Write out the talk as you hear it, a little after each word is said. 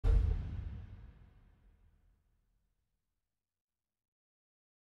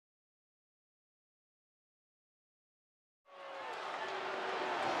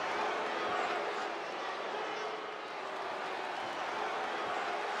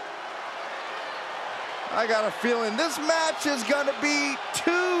I got a feeling this match is gonna be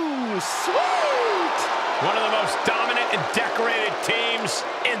too sweet. One of the most dominant and decorated teams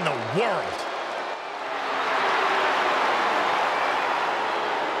in the world.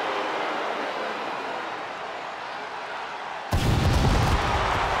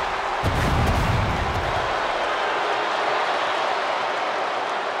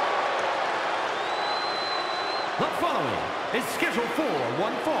 The following is scheduled for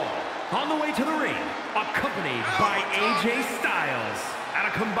one fall. On the way to the ring, accompanied by AJ Styles at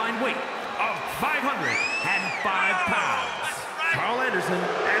a combined weight of 505 pounds. Carl Anderson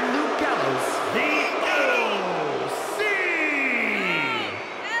and Luke Gallows, the OC!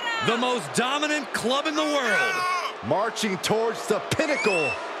 The most dominant club in the world. Marching towards the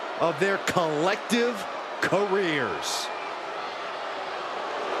pinnacle of their collective careers.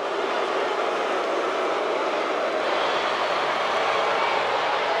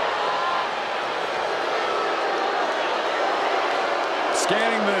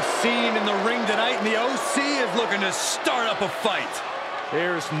 Scanning the scene in the ring tonight, and the OC is looking to start up a fight.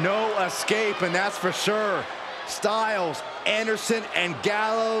 There's no escape, and that's for sure. Styles, Anderson, and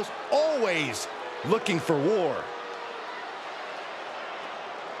Gallows always looking for war.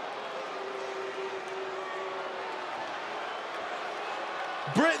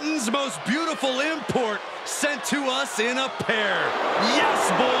 Britain's most beautiful import sent to us in a pair.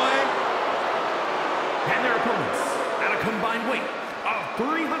 Yes, boy! And their opponents at a combined weight of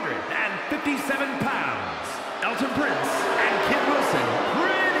 357 pounds. Elton Prince and Kid Wilson,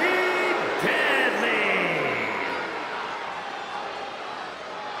 pretty deadly.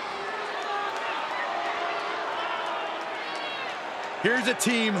 Here's a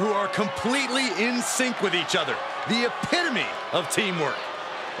team who are completely in sync with each other. The epitome of teamwork.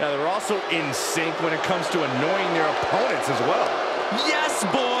 Yeah, they're also in sync when it comes to annoying their opponents as well. Yes,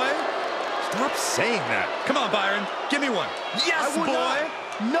 boy! Stop saying that. Come on, Byron. Give me one. Yes, boy! Not.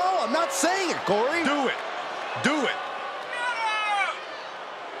 No, I'm not saying it, Corey. Do it. Do it.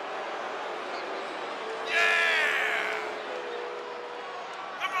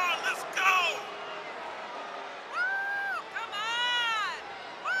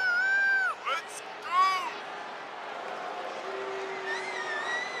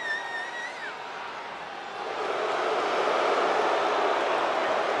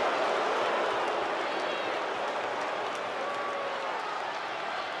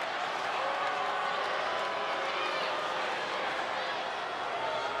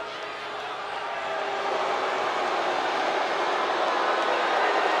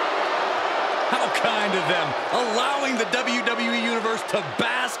 How kind of them, allowing the WWE Universe to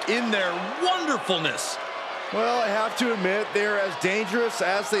bask in their wonderfulness. Well, I have to admit, they're as dangerous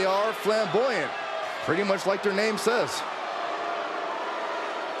as they are flamboyant. Pretty much like their name says.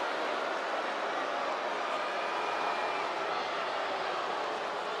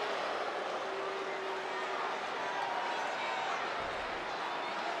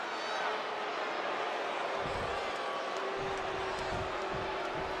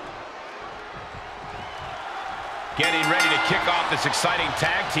 Getting ready to kick off this exciting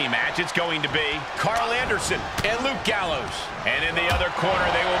tag team match, it's going to be Carl Anderson and Luke Gallows. And in the other corner,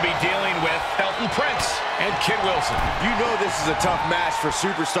 they will be dealing with Elton Prince and Kid Wilson. You know this is a tough match for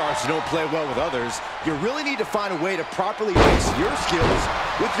superstars who don't play well with others. You really need to find a way to properly mix your skills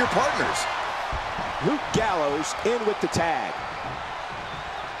with your partners. Luke Gallows in with the tag.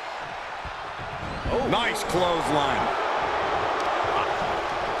 Oh. Nice clothesline.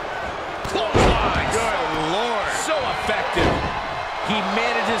 Clothesline. Good Lord. So effective. He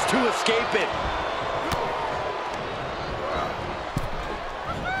manages to escape it.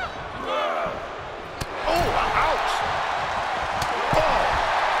 Oh, ouch. Oh.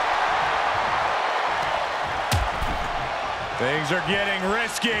 Things are getting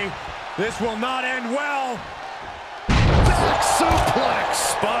risky. This will not end well. Back suplex.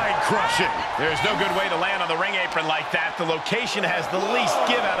 Spine crushing. There's no good way to land on the ring apron like that. The location has the least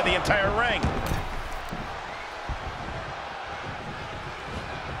give out of the entire ring.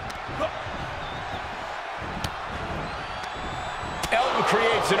 Elton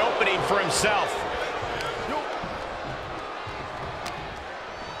creates an opening for himself.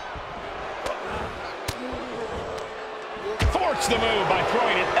 Forks the move by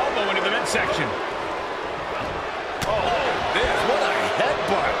throwing an elbow into the midsection. Oh, this, what a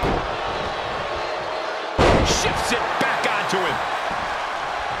headbutt. Shifts it back onto him.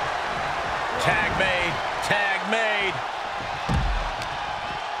 Tag made. Tag made.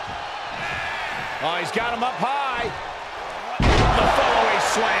 Oh, he's got him up high. The follow-away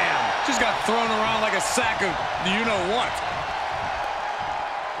slam. Just got thrown around like a sack of you-know-what.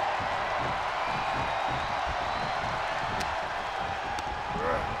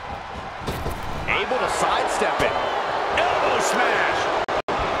 able to sidestep it. Elbow smash.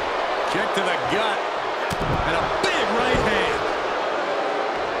 Kick to the gut. And a big right hand.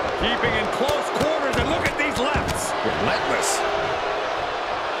 Keeping in close quarters, and look at these lefts. Relentless.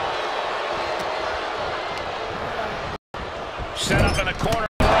 Set up in the corner.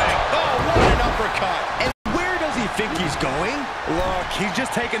 Oh, what an uppercut. And where does he think he's going? Look, he's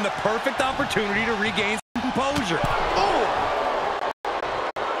just taking the perfect opportunity to regain some composure. Oh!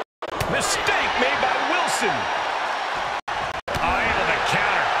 Mistake made by Wilson. Able to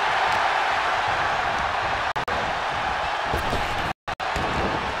counter.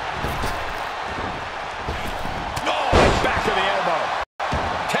 Oh, back to the elbow.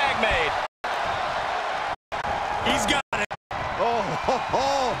 Tag made. He's got it. Oh, ho,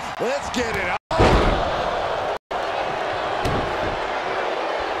 ho. Let's get it on.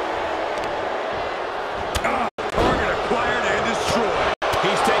 Target acquired and destroyed.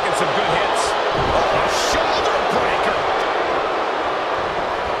 He's taking some good hits. Oh, shoulder breaker.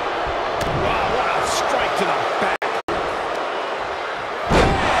 Wow, what a strike to the back.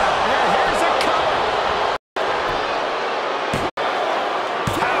 Here's a cover.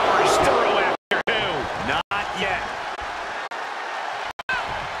 Powers through after two. Not yet.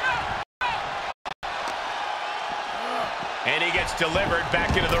 And he gets delivered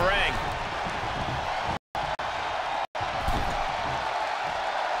back into the ring.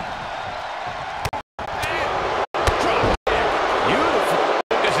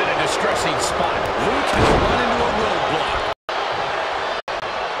 Spot. Luke has run into a roadblock.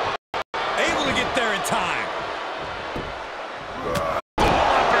 Able to get there in time.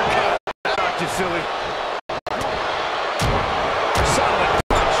 Uppercut. Not too silly. Solid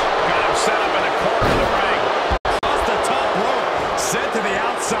punch. Got him set up in the corner of the ring. Off the top rope. Sent to the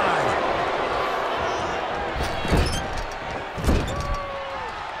outside.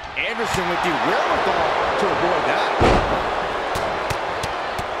 Anderson with the wherewithal to avoid that.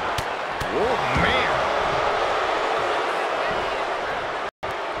 Oh, man.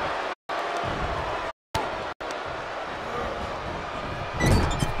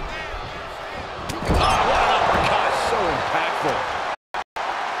 Oh, what an uppercut. So impactful.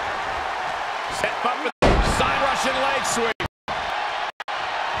 Set up with side Russian leg sweep.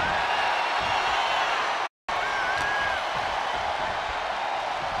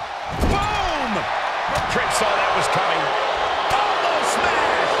 Boom! Prince saw that was coming. Elbow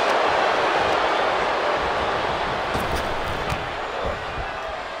smash!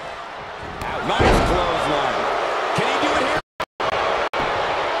 Nice clothesline. Can he do it here?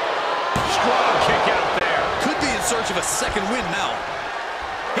 Strong kick out there. Could be in search of a second win now.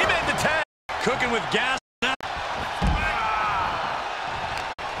 He made the tag. Cooking with gas now.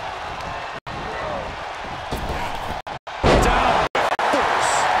 Down with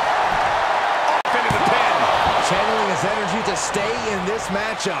force. Off into the pin. Channeling his energy to stay in this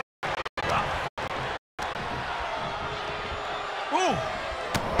matchup. Ooh.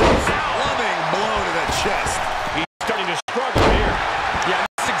 Loving blow to the chest. He's starting to struggle here. Yeah,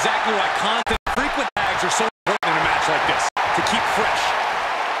 that's exactly why constant, frequent tags are so important in a match like this. To keep fresh.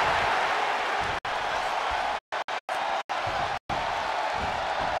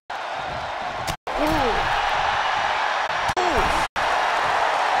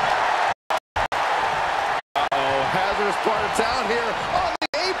 Uh-oh, hazardous part of town here on the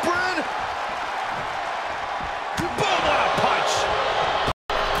apron. Boom, what a punch.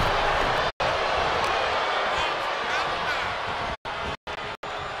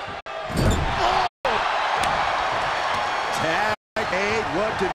 Tag made.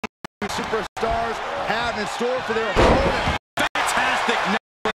 What do these superstars have in store for their opponent? Fantastic neck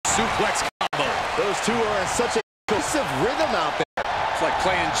suplex combo. Those two are in such a cohesive rhythm out there. It's like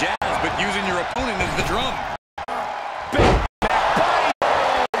playing jazz, but using your opponent as the drum. Big back bite.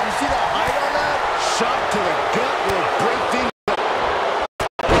 Oh, you see the height on that? Shot to the gut will break things up.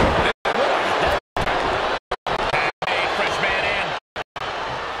 Hey, fresh man in.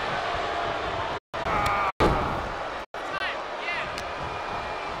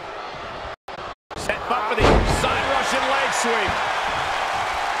 Set up for the side Russian leg sweep.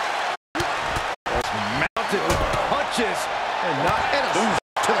 Mounted with punches and not and a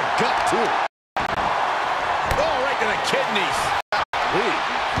to the gut too. Oh, right to the kidneys.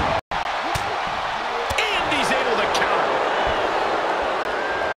 And he's able to counter.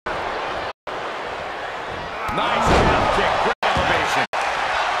 Nice calf kick, great elevation.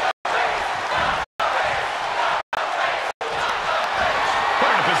 Put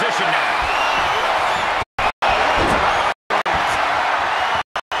in position now.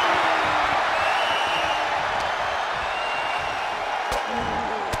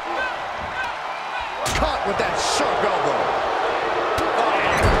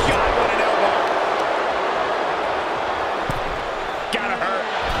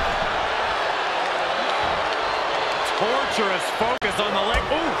 treacherous focus on the leg.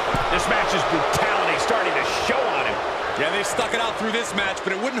 Ooh, This match's brutality starting to show on him. yeah, they stuck it out through this match,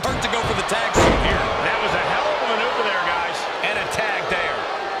 but it wouldn't hurt to go for the tag team here. That was a hell of a maneuver there, guys. And a tag there.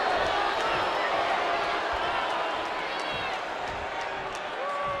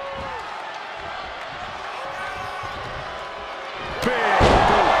 Big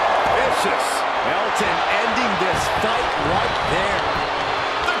boot. Vicious. Elton ending this fight right there.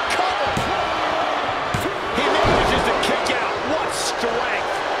 The cover. He manages to kick out. What strength.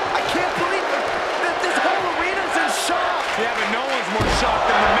 I can't believe that this whole arena's in shock. Yeah, but no one's more shocked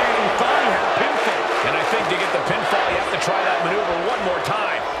than the man who thought he had a pinfall. And I think to get the pinfall, you have to try that maneuver one more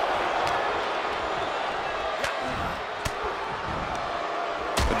time.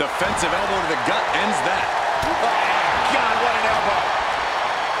 The defensive elbow to the gut ends that. Oh, God, what an elbow.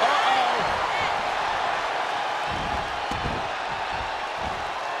 Uh-oh.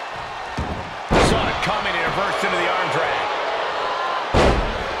 Saw it coming and reversed into the arm drag.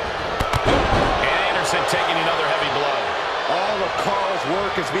 And Anderson taking another heavy blow. All of Carl's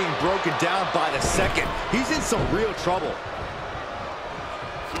work is being broken down by the second. He's in some real trouble.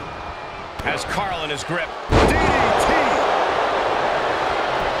 Has Carl in his grip. DDT!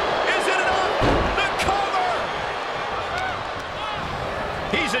 Is it enough? The cover!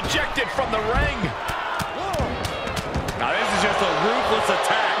 He's ejected from the ring. Now this is just a ruthless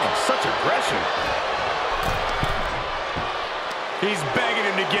attack. Such aggression. He's begging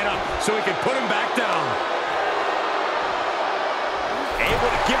him to get up so he can put him back down. Able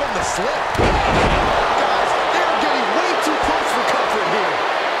to give him the slip. Guys, they're getting way too close for comfort here.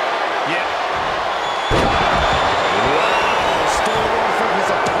 Yeah. Wow, stole one from his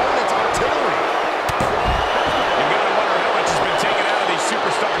opponent's artillery. You gotta wonder how much has been taken out of these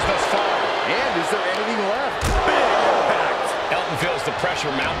superstars thus far. And is there anything left? Big impact. Elton feels the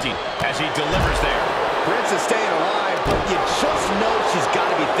pressure mounting as he delivers there. Prince is staying alive, but you just know she's got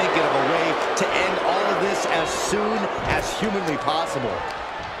to be thinking of a way to end all of this as soon as humanly possible.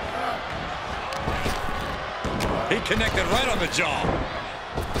 He connected right on the jaw.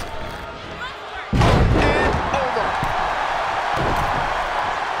 And over.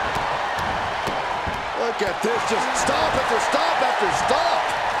 Look at this, just stop after stop after stop.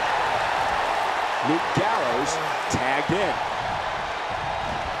 Luke Gallows tagged in.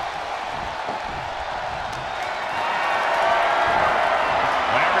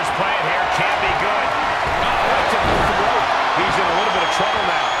 Whatever's playing here can't be good. Right to the throat. He's in a little bit of trouble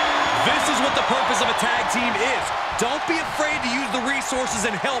now. This is what the purpose of a tag team is. Don't be afraid to use the resources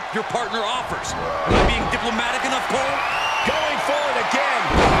and help your partner offers. Am I being diplomatic enough, Cole? Going forward again.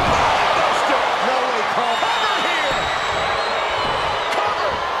 Buster, no way, Carl. Cover here.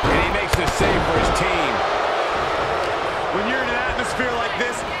 Cover. And he makes the save for his team. When you're in an atmosphere like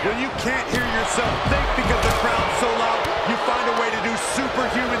this, when you can't hear yourself think because the crowd's so loud, you find a way to do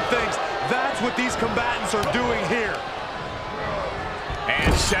superhuman things. That's what these combatants are doing here. And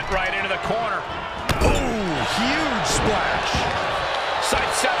set right into the corner. Ooh, huge splash.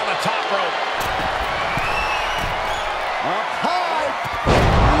 Sight set on the top rope. Up high.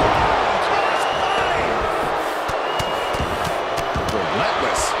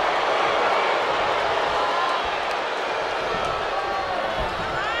 Relentless.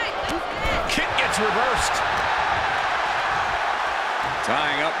 Kick gets reversed.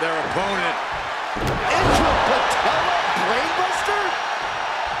 Tying up their opponent. Intra-patella brainbuster?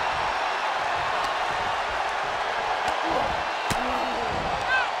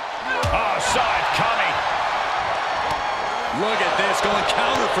 Oh, saw it coming. Look at this, going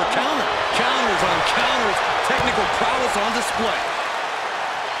counter for counter. Counters on counters. Technical prowess on display.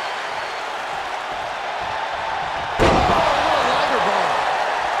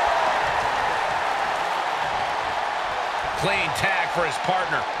 Clean tag for his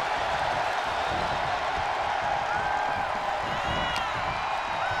partner.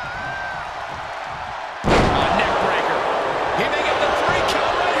 A neck breaker. He may get the 3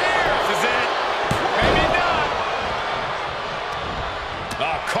 count right here. This is it. Maybe not.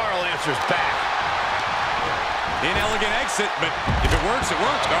 Oh, Carl answers back. Inelegant exit, but if it works, it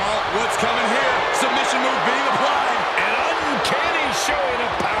works. Carl, what's coming here? Submission move being applied. An uncanny showing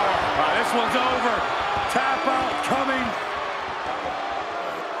of power. This one's over. Tap out coming.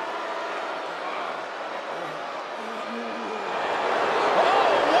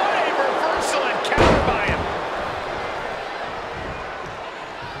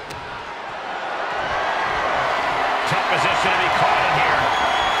 Position to be caught in here.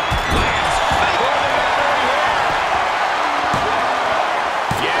 Lands fake.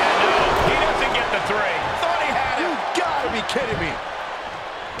 Yeah, no, he doesn't get the 3. Thought he had it. You gotta be kidding me.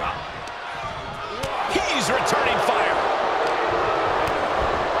 He's returning fire.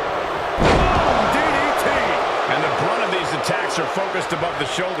 focused above the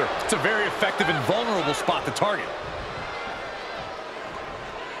shoulder. It's a very effective and vulnerable spot to target.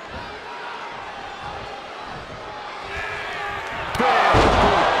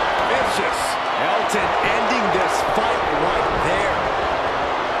 Vicious. Elton ending this fight right there.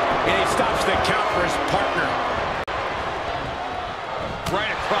 And he stops the count for his partner.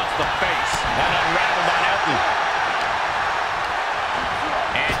 Right across the face. And unraveled on Elton.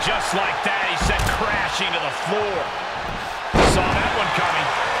 And just like that, he sent crashing to the floor. Saw that one coming.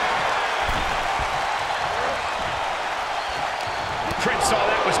 Prince saw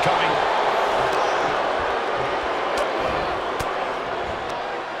that was coming.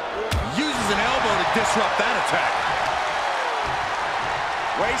 Uses an elbow to disrupt that attack.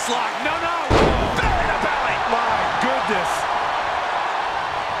 Waistlock. No, no. Belly to belly. My goodness.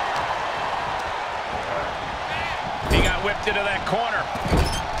 He got whipped into that corner.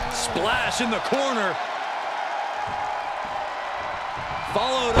 Splash in the corner.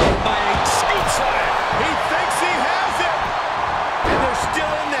 Followed up by a Scoop slam. He thinks he has it. And they're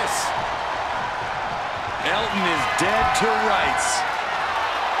still in this. Elton is dead to rights.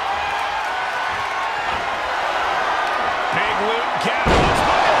 Big Luke Gallows.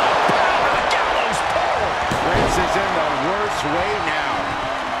 The Gallows pole. Prince is in the worst way now.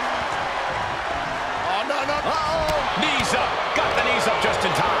 Oh, no, no. Uh-oh. Knees up. Got the knees up just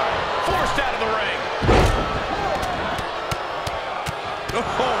in time. Forced out of the ring.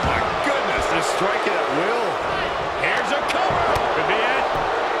 Oh, my goodness. They're striking at will. Here's a cover. Could be it.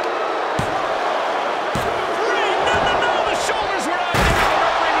 Three. No, no, no. The shoulders were on. The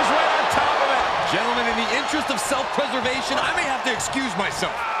referee was right on top of it. Gentlemen, in the interest of self-preservation, I may have to excuse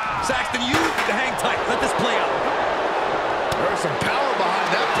myself. Saxton, you hang tight. Let this play out. There's some power behind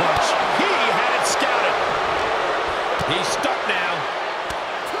that punch. He had it scouted. He's stuck now.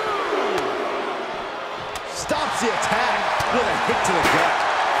 Stops the attack with a hit to the gut.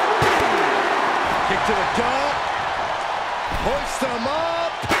 Kick to the gut. Hoists him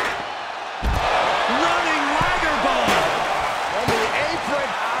up. Running Liger bomb. On the apron.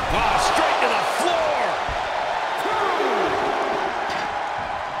 Oh, straight to the floor.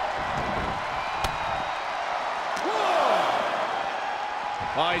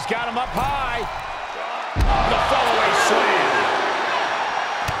 Oh, he's got him up high. The fallaway slam.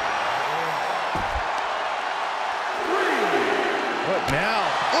 But now,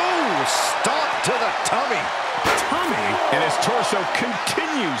 ooh, stomp to the tummy. Tummy? And his torso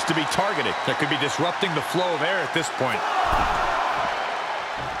continues to be targeted. That could be disrupting the flow of air at this point.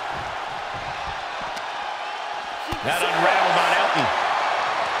 That unraveled on Elton.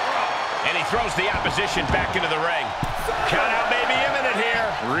 And he throws the opposition back into the ring. Count out may be imminent here.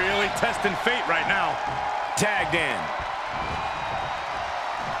 Really testing fate right now. Tagged in.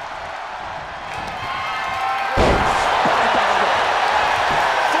 For the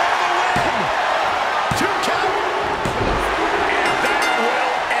win! 2 count. And that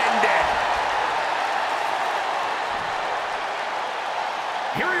will end it.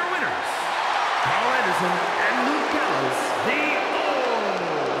 Here are your winners, Carl Anderson and Luke Gallows, the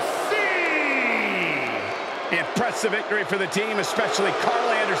OC. Impressive victory for the team, especially Carl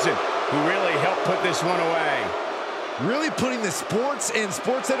Anderson, who really helped put this one away. Really putting the sports in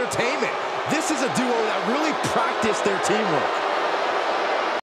sports entertainment. This is a duo that really practiced their teamwork.